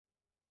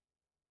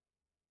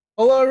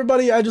Hello,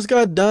 everybody. I just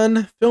got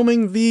done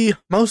filming the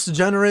most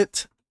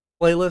degenerate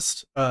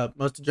playlist,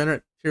 most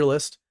degenerate tier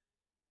list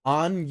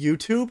on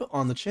YouTube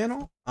on the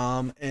channel.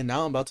 And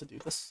now I'm about to do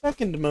the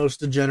second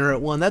most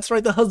degenerate one. That's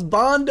right, the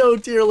Husbando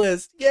tier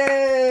list.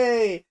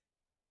 Yay!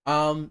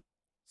 Um,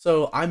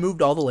 so I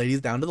moved all the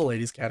ladies down to the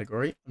ladies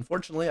category.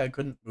 Unfortunately, I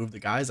couldn't move the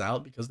guys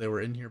out because they were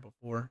in here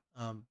before.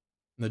 In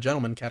the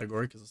gentleman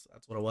category because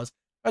that's what it was.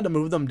 I had to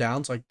move them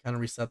down so I could kind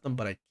of reset them,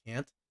 but I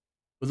can't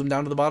move them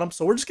down to the bottom.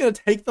 So we're just gonna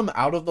take them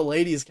out of the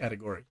ladies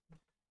category.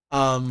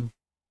 Um,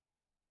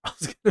 I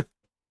was gonna,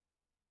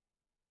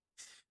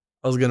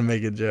 I was gonna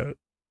make a joke.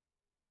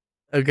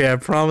 Okay, I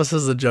promise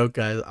this is a joke,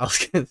 guys. I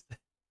was gonna say,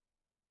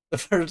 the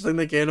first thing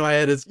that came to my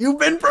head is, "You've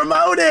been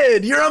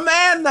promoted. You're a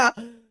man now."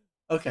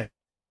 Okay.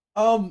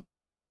 Um.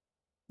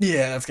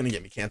 Yeah, that's gonna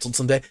get me canceled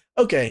someday.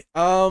 Okay.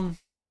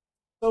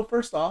 So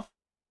first off,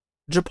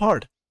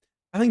 Japard.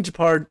 I think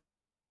Japard,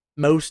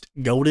 most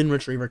golden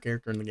retriever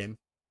character in the game.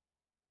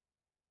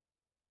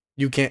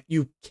 You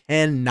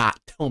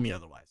cannot tell me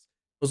otherwise.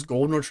 Most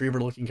golden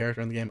retriever looking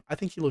character in the game. I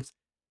think he looks.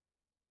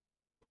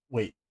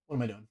 Wait, what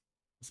am I doing?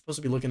 I'm supposed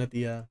to be looking at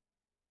the.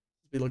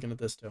 Be looking at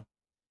this too.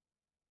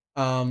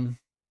 Um,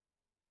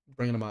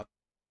 Bringing him up.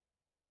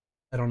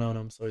 I don't know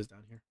him, so he's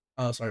down here.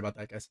 Sorry about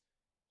that, guys.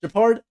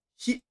 Japard,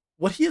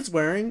 what he is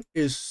wearing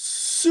is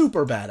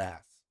super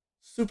badass.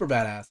 Super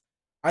badass.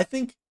 I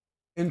think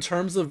in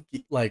terms of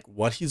like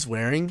what he's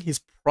wearing,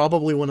 he's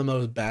probably one of the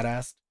most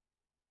badass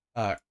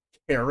uh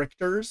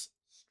characters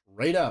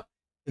straight up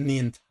in the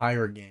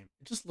entire game.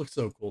 It just looks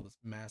so cool, this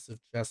massive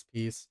chest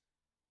piece.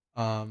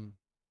 Um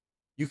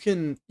you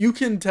can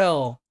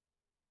tell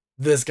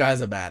this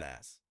guy's a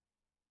badass,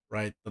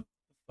 right? The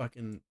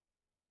fucking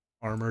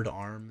armored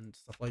arm and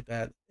stuff like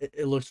that.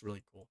 It looks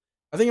really cool.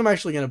 I think I'm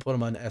actually gonna put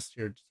him on S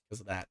tier just because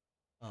of that.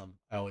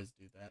 I always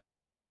do that.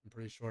 I'm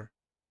pretty sure.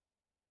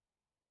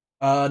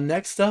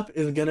 Next up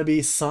is gonna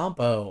be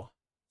Sampo.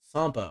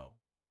 Sampo.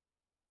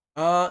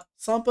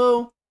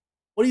 Sampo.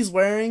 What he's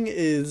wearing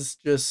is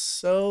just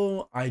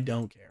so I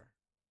don't care.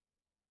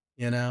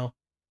 You know.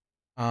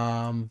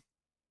 Um,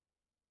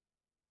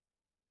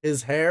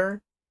 his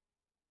hair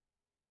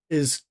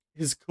is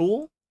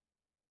cool.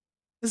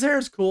 His hair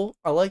is cool.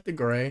 I like the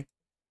gray.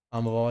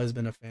 I've always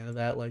been a fan of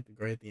that, like the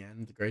gray at the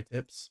end, the gray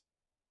tips.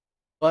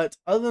 But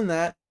other than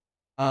that,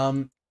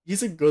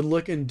 he's a good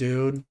looking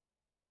dude.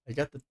 I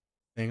got the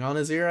thing on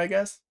his ear, I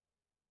guess.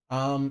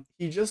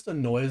 He just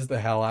annoys the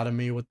hell out of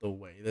me with the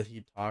way that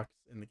he talks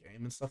in the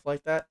game and stuff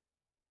like that.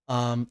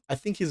 I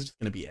think he's just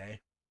gonna be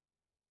A.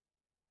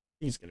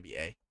 He's gonna be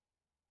A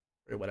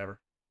or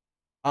whatever.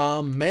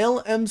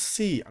 Male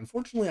MC.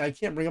 Unfortunately, I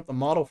can't bring up the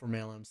model for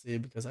male MC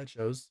because I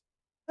chose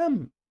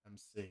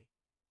MC.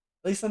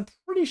 At least I'm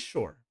pretty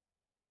sure.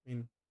 I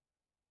mean,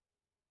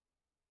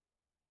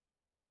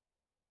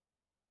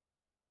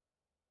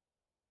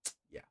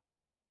 yeah,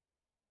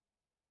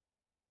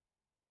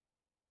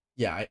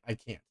 yeah, I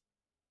can't.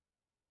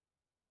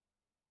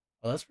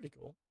 Oh, that's pretty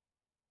cool.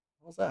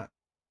 How's that?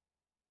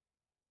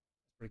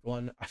 Pretty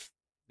cool. I've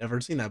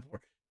never seen that before.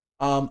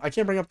 I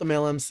can't bring up the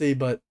male MC,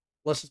 but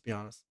let's just be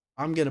honest.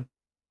 I'm gonna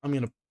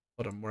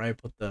put him where I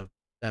put the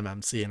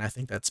MMC, and I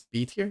think that's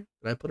B tier.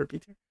 Did I put her B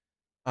tier?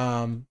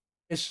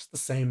 It's just the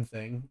same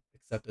thing,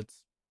 except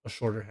it's a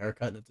shorter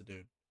haircut and it's a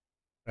dude,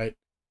 right?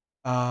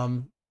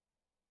 Um,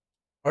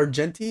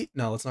 Argenti.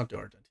 No, let's not do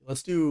Argenti.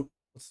 Let's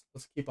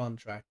keep on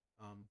track.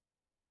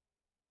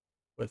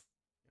 With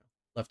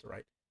left to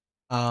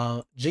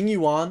right. Jing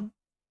Yuan,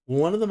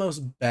 one of the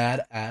most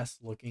badass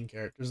looking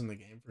characters in the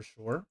game for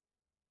sure.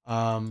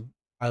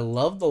 I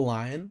love the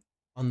lion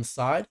on the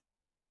side.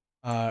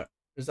 Uh,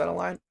 is that a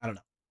lion? I don't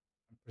know.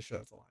 I'm pretty sure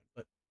that's a lion.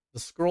 But the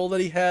scroll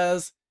that he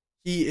has,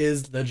 he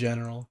is the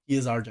general. He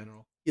is our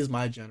general. He is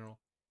my general.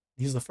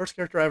 He's the first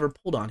character I ever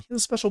pulled on. He has a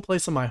special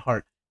place in my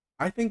heart.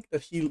 I think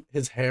that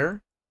his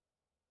hair,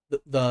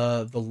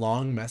 the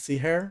long messy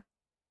hair,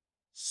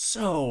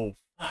 so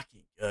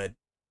fucking good,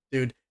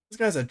 dude. This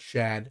guy's a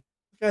Chad.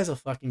 This guy's a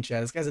fucking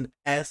Chad. This guy's an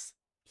S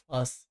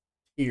plus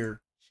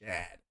tier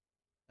Chad.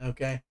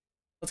 Okay,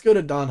 let's go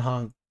to Don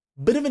Hong.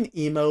 Bit of an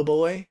emo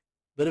boy.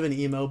 Bit of an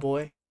emo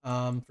boy.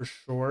 For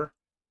sure.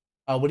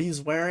 What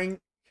he's wearing,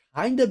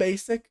 kinda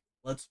basic.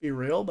 Let's be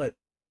real, but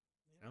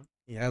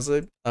he has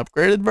a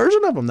upgraded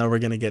version of him that we're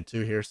gonna get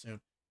to here soon.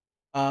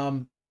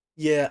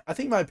 Yeah, I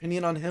think my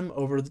opinion on him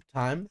over the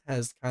time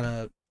has kind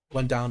of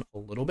went down a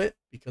little bit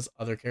because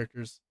other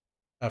characters,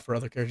 for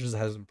other characters,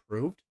 has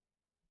improved.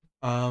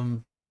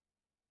 Um,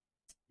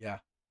 yeah,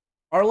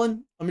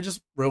 Arlen. Let me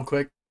just real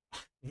quick.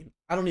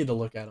 I don't need to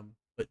look at him,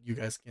 but you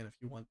guys can if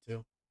you want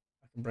to.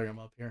 I can bring him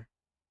up here.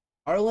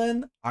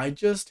 Arlen, I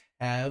just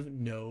have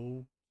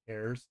no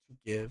cares to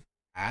give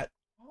at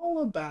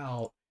all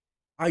about.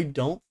 I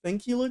don't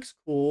think he looks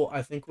cool.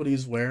 I think what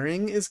he's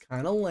wearing is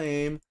kind of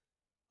lame.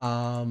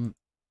 Um,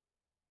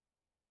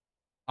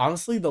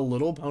 Honestly, the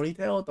little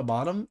ponytail at the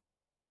bottom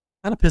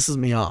kind of pisses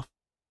me off.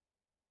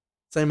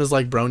 Same as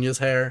like Bronya's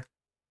hair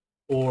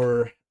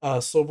or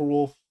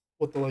Silverwolf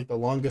with the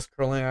longest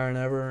curling iron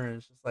ever, and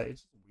it's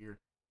just weird.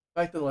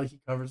 The fact that like he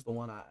covers the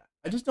one eye,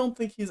 I just don't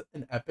think he's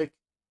an epic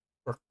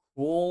or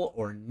cool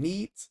or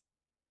neat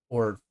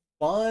or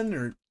fun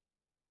or.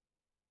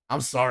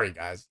 I'm sorry,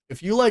 guys.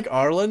 If you like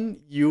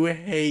Arlen, you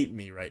hate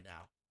me right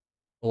now.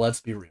 But let's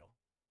be real.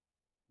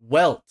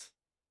 Welt.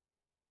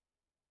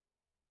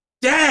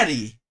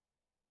 Daddy!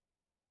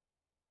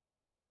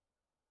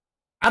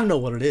 I don't know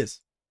what it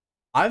is.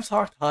 I've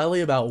talked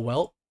highly about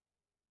Welt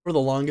for the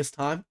longest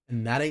time,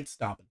 and that ain't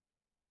stopping.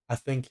 I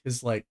think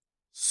his like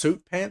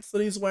suit pants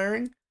that he's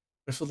wearing,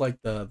 just with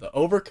like the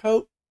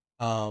overcoat,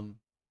 um,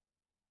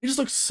 he just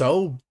looks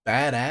so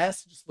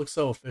badass. He just looks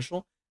so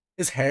official.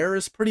 His hair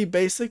is pretty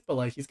basic, but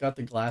like he's got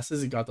the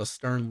glasses, he got the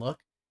stern look,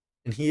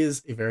 and he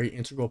is a very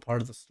integral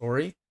part of the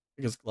story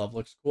because Glove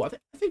looks cool.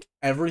 I think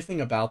everything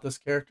about this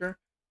character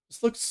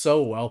just looks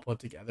so well put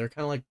together,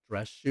 kind of like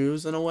dress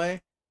shoes in a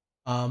way.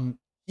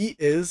 He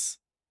is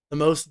the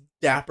most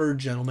dapper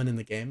gentleman in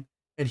the game,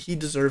 and he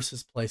deserves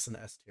his place in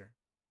S tier,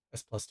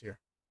 S plus tier.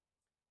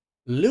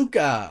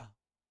 Luca,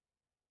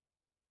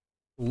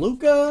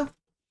 Luca.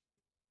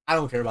 I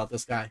don't care about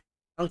this guy.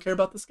 I don't care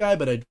about this guy,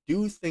 but I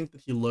do think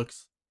that he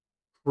looks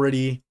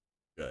pretty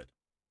good.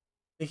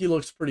 I think he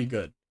looks pretty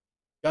good.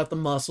 Got the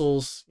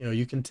muscles, you know,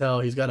 you can tell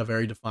he's got a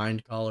very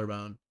defined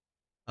collarbone.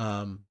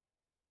 Um,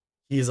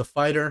 he's a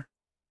fighter.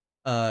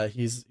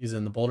 He's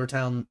in the Boulder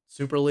Town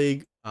Super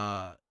League.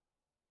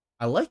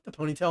 I like the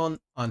ponytail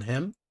on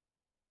him.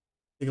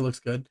 I think it looks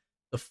good.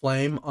 The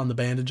flame on the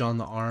bandage on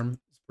the arm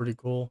is pretty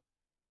cool.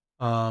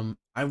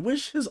 I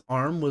wish his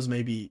arm was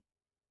maybe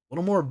a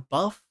little more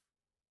buff.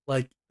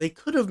 Like they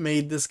could have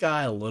made this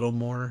guy a little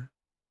more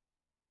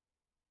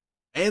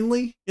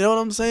manly. You know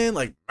what I'm saying?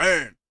 Like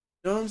man,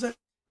 you know what I'm saying?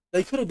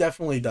 They could have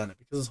definitely done it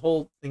because his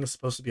whole thing is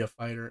supposed to be a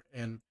fighter.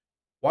 And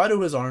why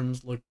do his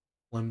arms look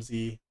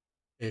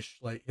flimsy-ish?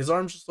 Like his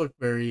arms just look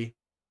very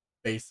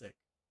basic,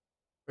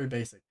 very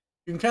basic.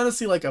 You can kind of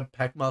see like a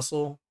pec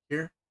muscle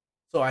here,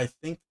 so I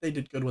think they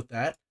did good with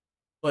that.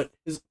 But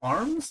his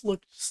arms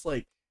look just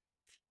like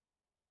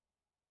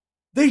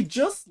they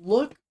just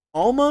look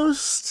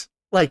almost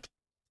like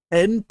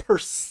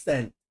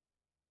 10%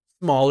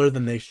 smaller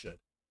than they should.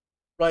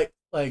 Right?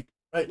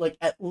 Like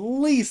at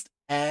least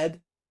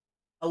add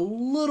a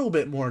little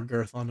bit more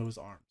girth onto his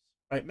arms.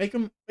 Right? Make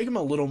him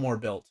a little more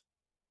built.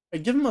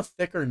 Like give him a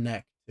thicker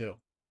neck too.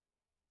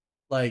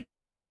 Like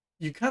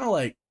you kind of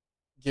like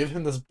give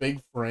him this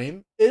big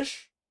frame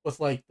ish with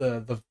like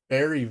the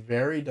very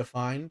very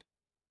defined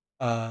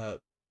uh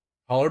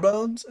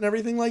collarbones and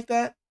everything like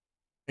that,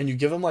 and you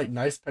give him like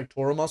nice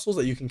pectoral muscles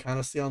that you can kind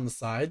of see on the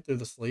side through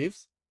the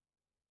sleeves,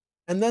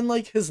 and then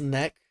like his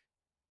neck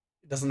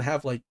doesn't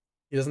have like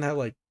he doesn't have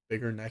like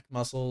bigger neck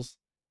muscles.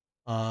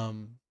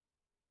 um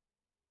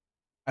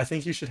I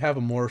think he should have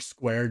a more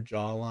square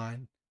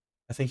jawline.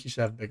 I think he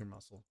should have bigger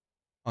muscle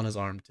on his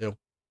arm too,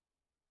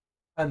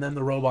 and then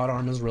the robot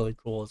arm is really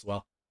cool as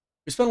well.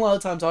 We spent a lot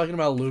of time talking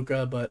about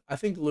Luca, but I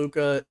think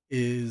Luca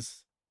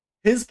is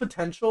his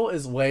potential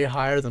is way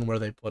higher than where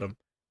they put him,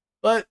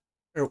 but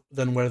or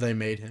than where they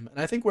made him, and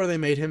I think where they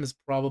made him is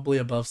probably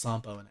above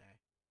Sampo and A.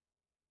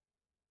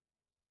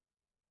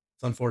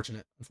 It's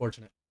unfortunate,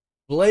 unfortunate.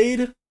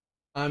 Blade,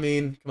 I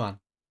mean, come on,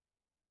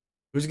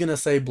 who's gonna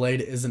say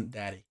Blade isn't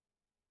daddy?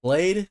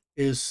 Blade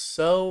is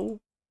so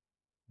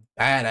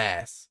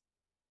badass.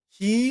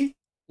 He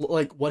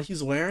like what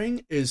he's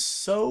wearing is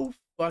so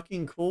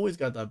fucking cool. He's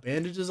got the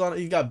bandages on it.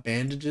 He's got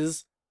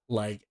bandages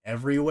like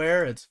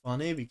everywhere. It's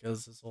funny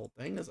because his whole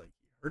thing is like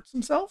he hurts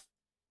himself.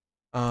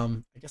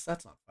 I guess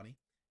that's not funny,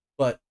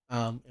 but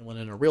and when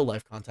in a real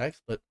life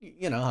context, but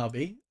you know how it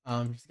be.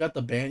 He's got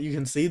the band. You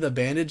can see the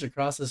bandage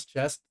across his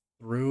chest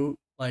through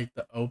like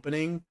the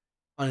opening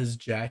on his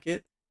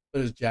jacket,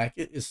 but his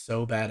jacket is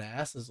so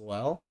badass as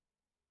well.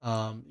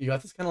 You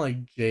got this kind of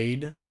like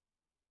jade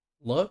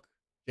look,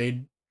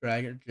 jade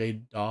dragon,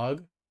 jade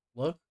dog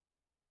look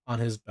on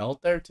his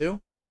belt there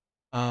too.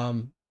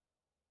 Um,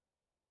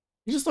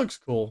 he just looks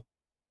cool.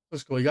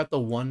 Looks cool. You got the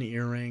one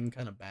earring,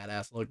 kind of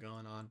badass look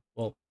going on.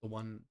 Well, the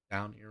one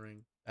down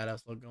earring,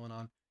 badass look going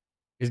on.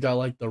 He's got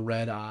like the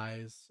red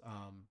eyes.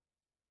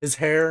 His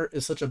hair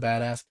is such a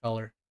badass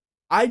color.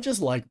 I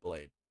just like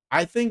Blade.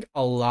 I think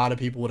a lot of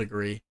people would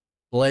agree.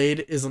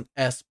 Blade is an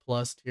S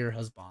plus tier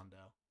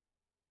husbando.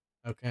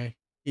 Okay,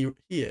 he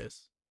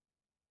is.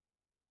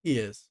 He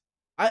is.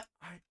 I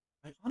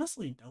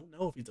honestly don't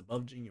know if he's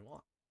above Jing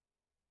Yuan.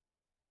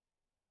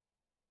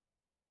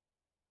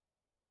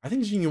 I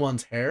think Jing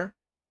Yuan's hair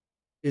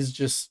is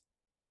just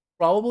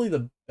probably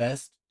the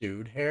best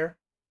dude hair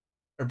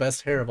or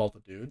best hair of all the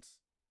dudes.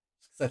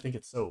 Because I think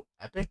it's so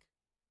epic,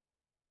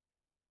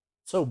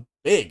 so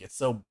big, it's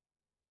so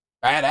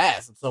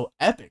badass, it's so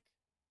epic.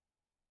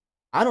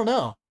 I don't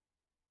know,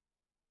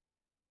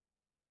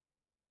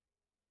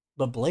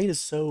 but Blade is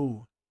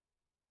so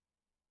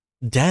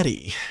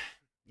daddy.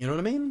 You know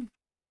what I mean?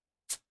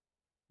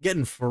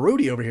 Getting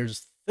fruity over here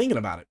just thinking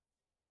about it.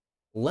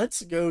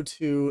 Let's go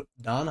to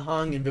Don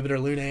Hong and Vivitor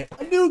Lune,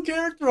 a new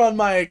character on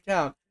my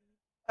account.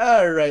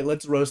 All right,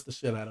 let's roast the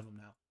shit out of him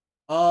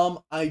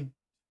now. I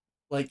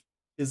like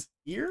his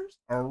ears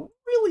are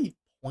really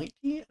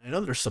pointy. I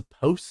know they're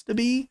supposed to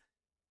be,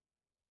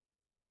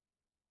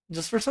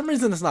 just for some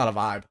reason it's not a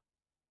vibe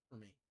for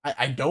me.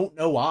 I don't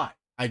know why.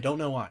 I don't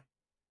know why.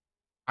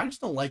 I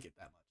just don't like it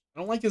that much. I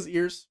don't like his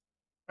ears.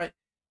 Right.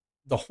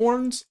 The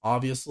horns,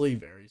 obviously,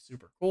 very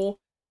super cool.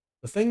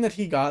 The thing that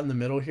he got in the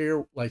middle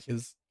here, like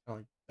his kind of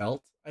like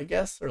belt, I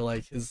guess, or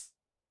like the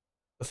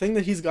thing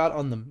that he's got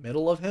on the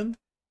middle of him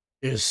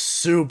is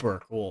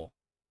super cool.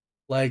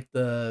 Like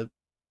it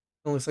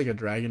looks like a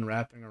dragon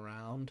wrapping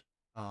around.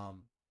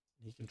 Um,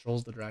 he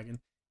controls the dragon.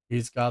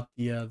 He's got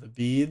the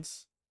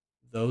beads.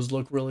 Those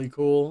look really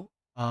cool.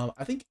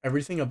 I think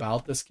everything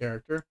about this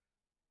character,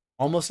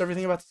 almost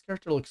everything about this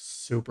character, looks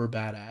super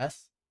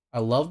badass. I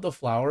love the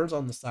flowers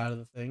on the side of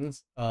the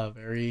things.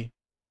 Very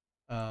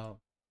uh,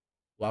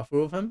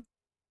 wafu of him.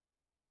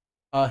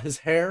 His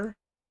hair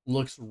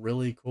looks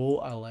really cool.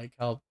 I like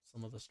how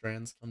some of the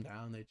strands come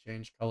down. They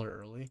change color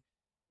early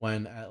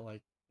when at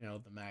like,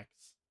 the max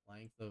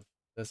length of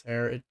this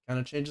hair, it kind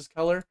of changes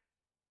color.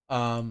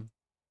 Um,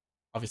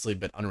 Obviously a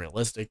bit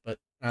unrealistic, but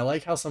I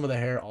like how some of the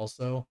hair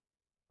also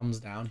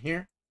comes down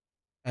here.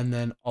 And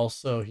then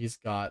also he's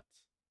got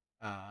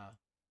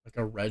like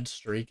a red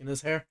streak in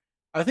his hair.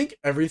 I think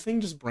everything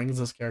just brings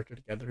this character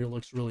together. He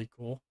looks really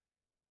cool.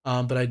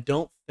 But I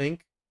don't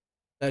think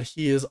that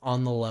he is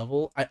on the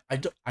level. I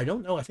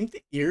don't know. I think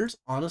the ears,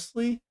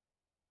 honestly,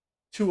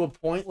 to a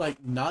point,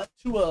 like not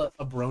to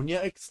a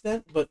Bronya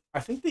extent, but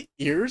I think the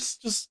ears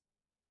just,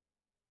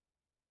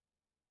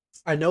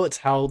 I know it's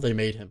how they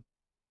made him.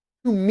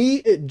 To me,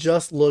 it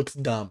just looks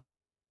dumb.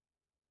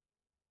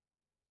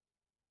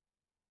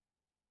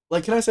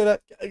 Like, can I say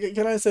that?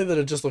 Can I say that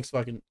it just looks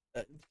fucking?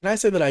 Can I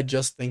say that I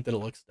just think that it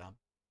looks dumb?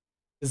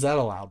 Is that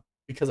allowed?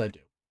 Because I do.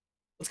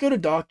 Let's go to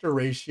Doctor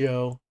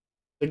Ratio,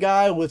 the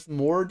guy with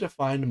more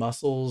defined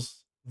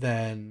muscles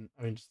than,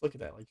 I mean, just look at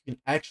that. Like, you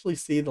can actually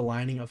see the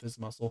lining of his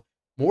muscle,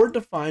 more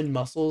defined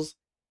muscles,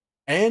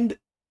 and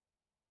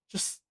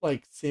just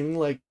like seeming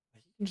like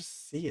you can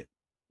just see it.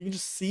 You can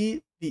just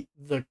see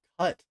the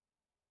cut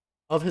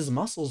of his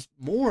muscles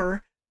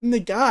more than the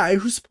guy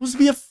who's supposed to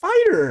be a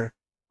fighter,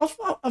 a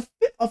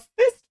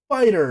fist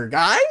fighter.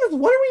 Guys,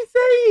 what are we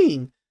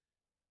saying?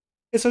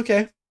 It's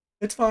okay.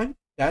 It's fine.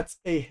 That's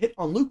a hit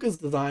on Luca's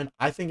design.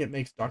 I think it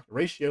makes Dr.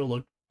 Ratio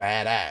look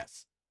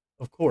badass.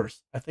 Of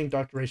course, I think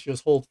Dr.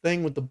 Ratio's whole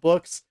thing with the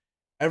books,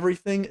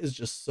 everything is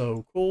just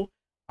so cool.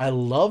 I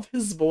love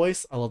his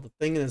voice. I love the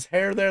thing in his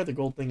hair there, the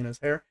gold thing in his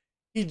hair.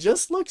 He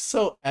just looks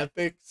so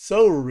epic,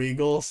 so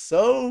regal,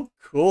 so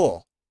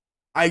cool.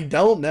 I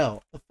don't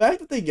know. The fact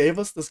that they gave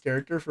us this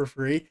character for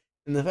free,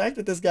 and the fact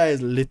that this guy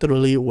is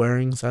literally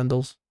wearing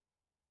sandals.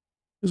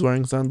 He's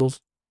wearing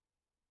sandals.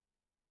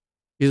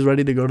 He's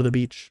ready to go to the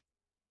beach.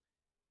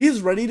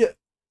 He's ready to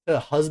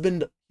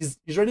husband.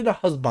 He's ready to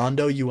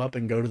husbando you up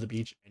and go to the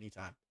beach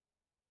anytime.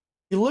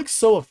 He looks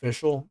so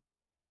official.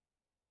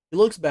 He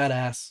looks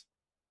badass.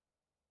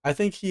 I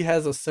think he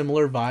has a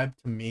similar vibe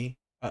to me,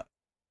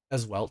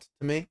 as Welt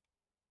to me.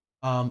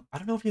 I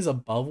don't know if he's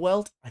above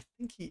Welt. I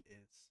think he is.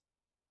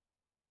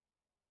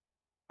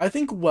 I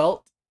think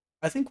Welt.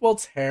 I think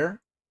Welt's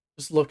hair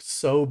just looks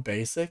so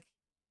basic,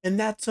 and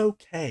that's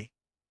okay.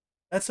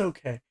 That's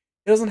okay.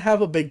 He doesn't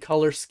have a big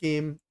color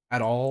scheme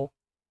at all.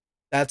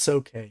 That's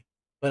okay.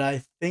 But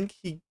I think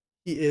he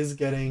is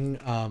getting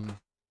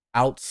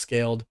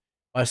outscaled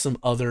by some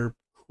other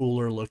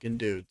cooler looking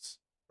dudes,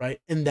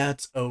 right? And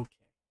that's okay.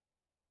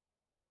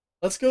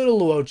 Let's go to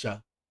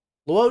Luocha.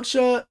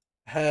 Luocha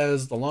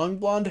has the long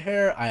blonde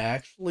hair. I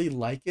actually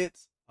like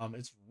it.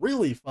 It's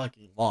really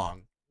fucking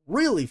long.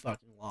 Really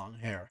fucking long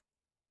hair.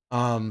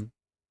 Um,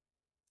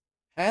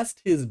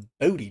 Past his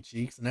booty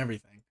cheeks and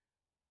everything.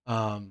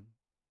 Um,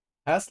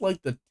 Past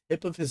like the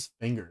tip of his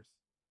fingers.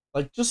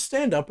 Like, just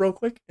stand up real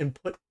quick and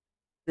put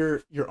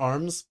your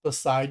arms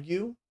beside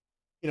you,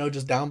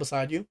 just down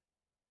beside you.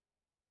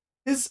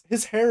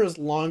 His hair is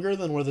longer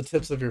than where the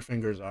tips of your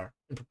fingers are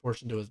in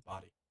proportion to his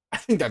body. I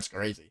think that's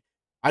crazy.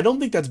 I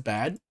don't think that's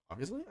bad,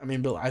 obviously. I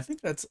mean, Bill, I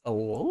think that's a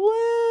little.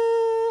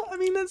 I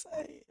mean, that's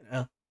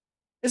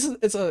it's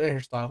a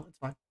hairstyle. It's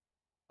fine.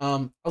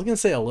 I was gonna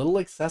say a little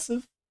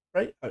excessive,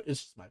 right?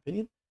 It's just my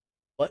opinion,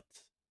 but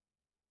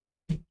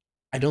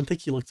I don't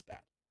think he looks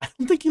bad. I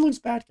don't think he looks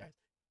bad, guys.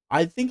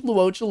 I think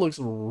Luocha looks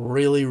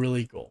really,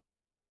 really cool.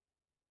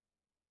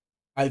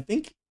 I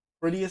think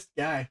prettiest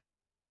guy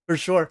for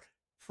sure.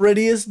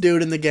 Prettiest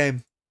dude in the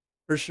game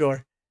for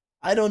sure.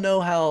 I don't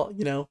know how,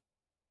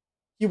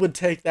 he would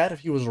take that if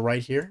he was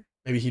right here.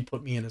 Maybe he'd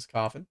put me in his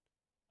coffin.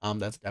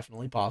 That's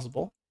definitely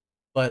possible.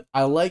 But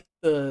I like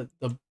the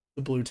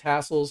blue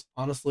tassels.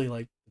 Honestly,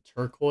 like the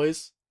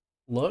turquoise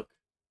look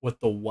with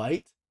the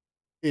white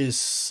is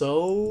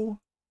so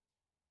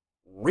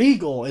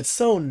regal. It's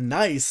so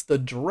nice. The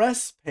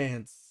dress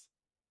pants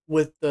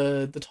with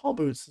the tall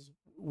boots is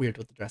weird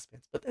with the dress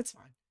pants, but that's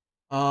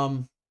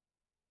fine.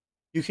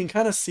 You can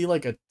kind of see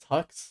like a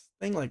tux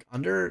thing like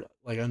under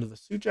the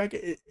suit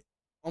jacket.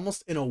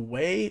 Almost in a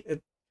way,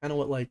 it kind of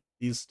what like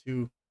these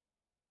two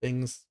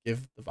things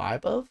give the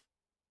vibe of.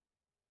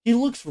 He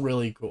looks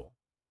really cool.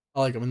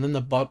 I like him, and then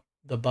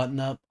the button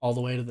up all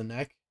the way to the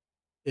neck,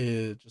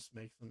 it just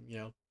makes him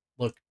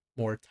look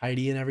more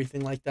tidy and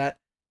everything like that.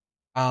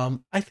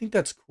 I think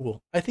that's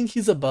cool. I think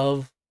he's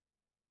above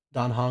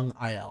Dan Hong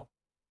IL.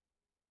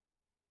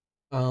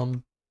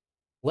 Um,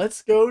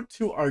 let's go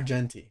to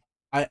Argenti.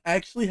 I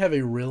actually have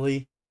a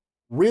really,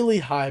 really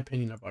high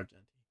opinion of Argenti.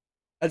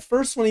 At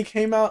first, when he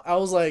came out, I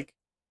was like,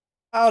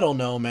 I don't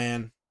know,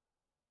 man.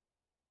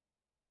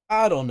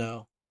 I don't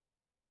know.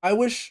 I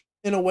wish,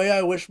 in a way,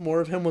 I wish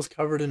more of him was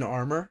covered in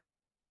armor,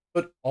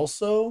 but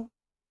also,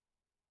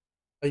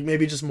 like,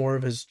 maybe just more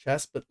of his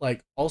chest, but,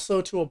 like,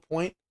 also to a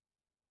point,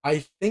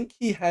 I think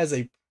he has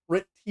a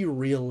pretty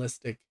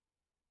realistic.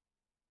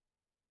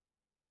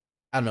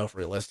 I don't know if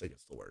realistic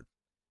is the word,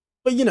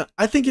 but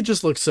I think it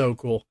just looks so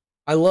cool.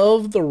 I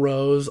love the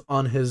rose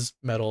on his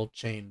metal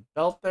chain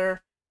belt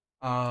there.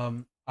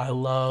 I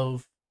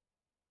love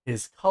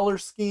his color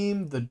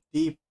scheme, the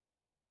deep,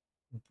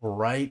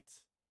 bright,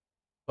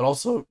 but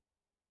also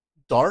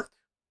dark,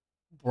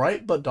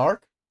 bright but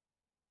dark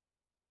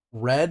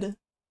red.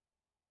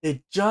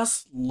 It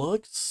just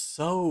looks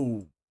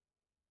so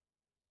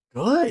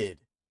good.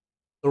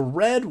 The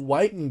red,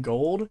 white, and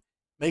gold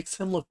makes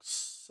him look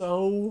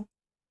so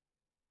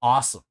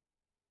awesome.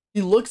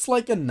 He looks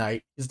like a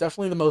knight. He's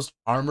definitely the most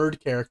armored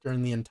character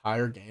in the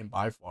entire game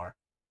by far.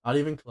 Not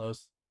even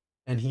close.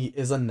 And he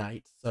is a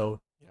knight,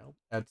 so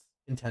that's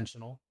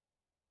intentional.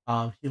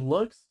 He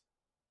looks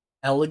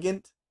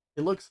elegant.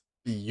 He looks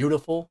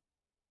beautiful.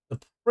 The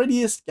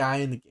prettiest guy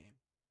in the game.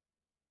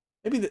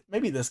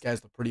 Maybe this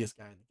guy's the prettiest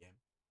guy in the game.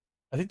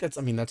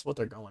 I mean that's what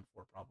they're going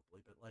for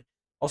probably. But like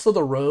also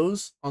the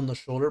rose on the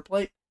shoulder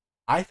plate.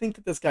 I think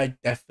that this guy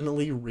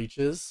definitely,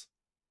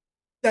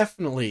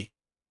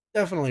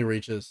 definitely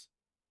reaches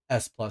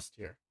S plus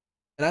tier.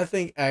 And I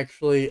think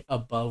actually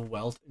above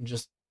wealth and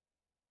just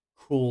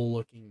cool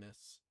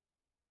lookingness.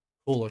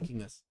 Cool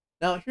lookingness.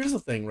 Now here's the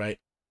thing, right?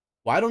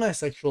 Why don't I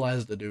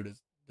sexualize the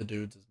dudes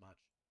as much?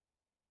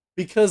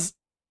 Because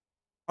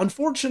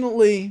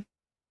unfortunately,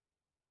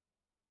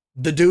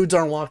 the dudes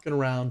aren't walking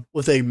around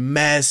with a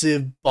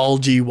massive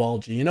bulgy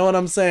walgy. You know what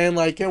I'm saying?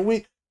 Like, can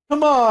we?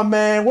 Come on,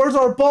 man. Where's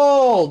our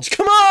bulge?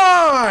 Come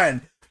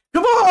on!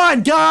 Come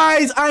on,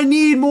 guys! I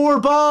need more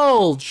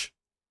bulge!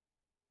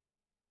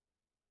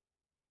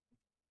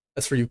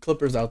 That's for you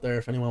Clippers out there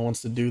if anyone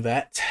wants to do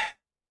that.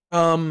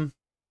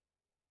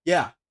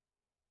 Yeah.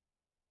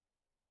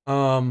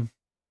 Um,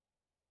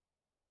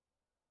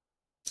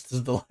 this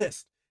is the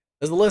list.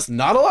 This is the list.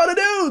 Not a lot of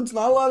dudes.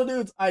 Not a lot of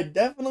dudes. I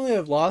definitely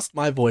have lost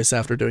my voice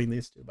after doing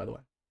these two, by the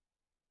way.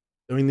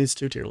 Doing these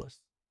two tier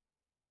lists.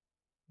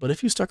 But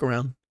if you stuck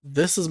around,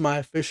 this is my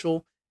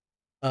official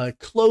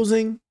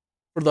closing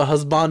for the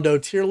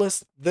Husbando tier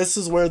list. This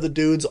is where the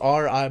dudes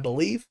are, I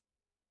believe.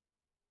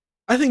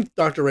 I think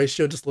Dr.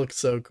 Ratio just looks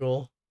so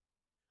cool.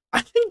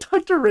 I think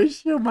Dr.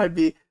 Ratio might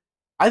be.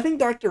 I think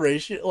Dr.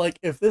 Ratio, like,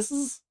 if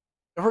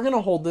we're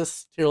gonna hold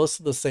this tier list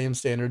to the same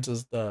standards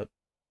as the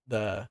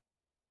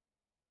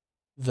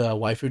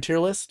waifu tier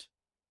list,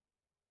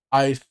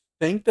 I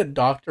think that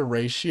Dr.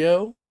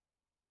 Ratio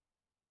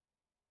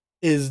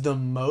is the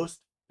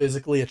most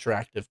physically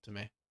attractive to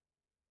me.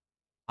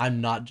 I'm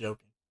not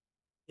joking.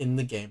 In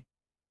the game.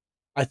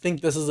 I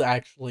think this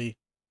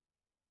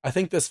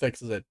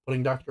fixes it.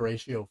 Putting Dr.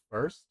 Ratio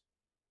first,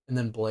 and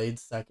then Blade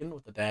second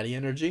with the daddy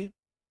energy.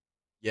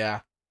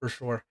 Yeah, for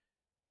sure.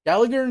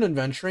 Gallagher and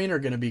Adventuring are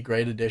going to be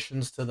great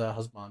additions to the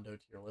Husbando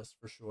tier list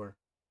for sure.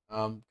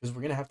 Because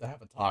we're going to have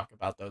a talk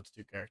about those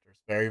two characters.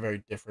 Very,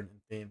 very different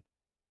in theme.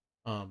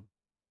 But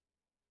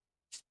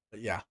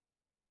yeah.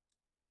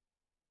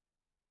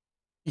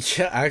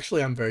 Yeah,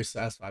 actually, I'm very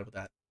satisfied with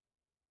that.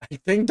 I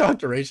think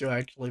Dr. Ratio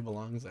actually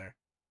belongs there.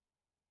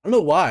 I don't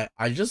know why.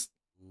 I just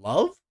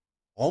love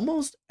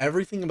almost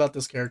everything about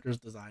this character's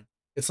design.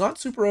 It's not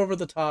super over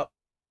the top.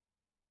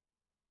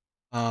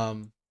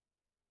 Um,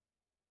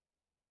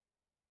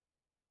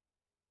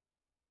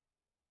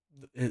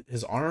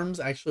 his arms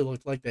actually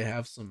look like they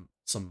have some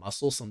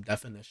muscle, some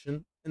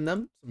definition in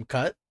them, some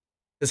cut.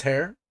 His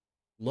hair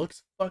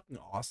looks fucking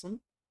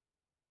awesome.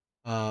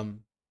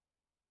 Um,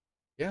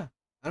 yeah,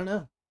 I don't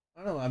know.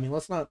 I don't know. I mean,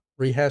 let's not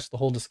rehash the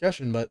whole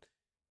discussion, but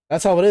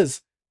that's how it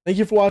is. Thank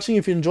you for watching.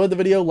 If you enjoyed the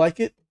video, like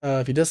it.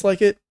 If you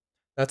dislike it,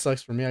 that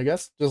sucks for me, I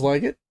guess. Just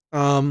like it.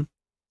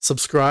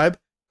 Subscribe.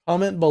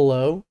 Comment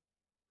below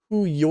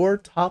who your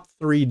top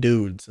 3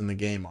 dudes in the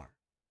game are.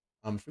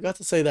 Forgot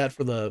to say that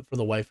for the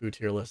waifu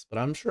tier list, but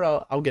I'm sure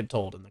I'll get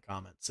told in the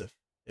comments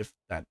if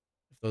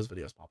those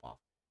videos pop off.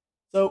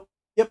 So,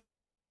 yep.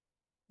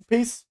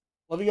 Peace.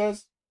 Love you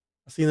guys.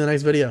 I'll see you in the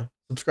next video.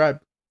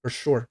 Subscribe for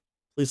sure.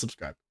 Please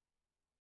subscribe.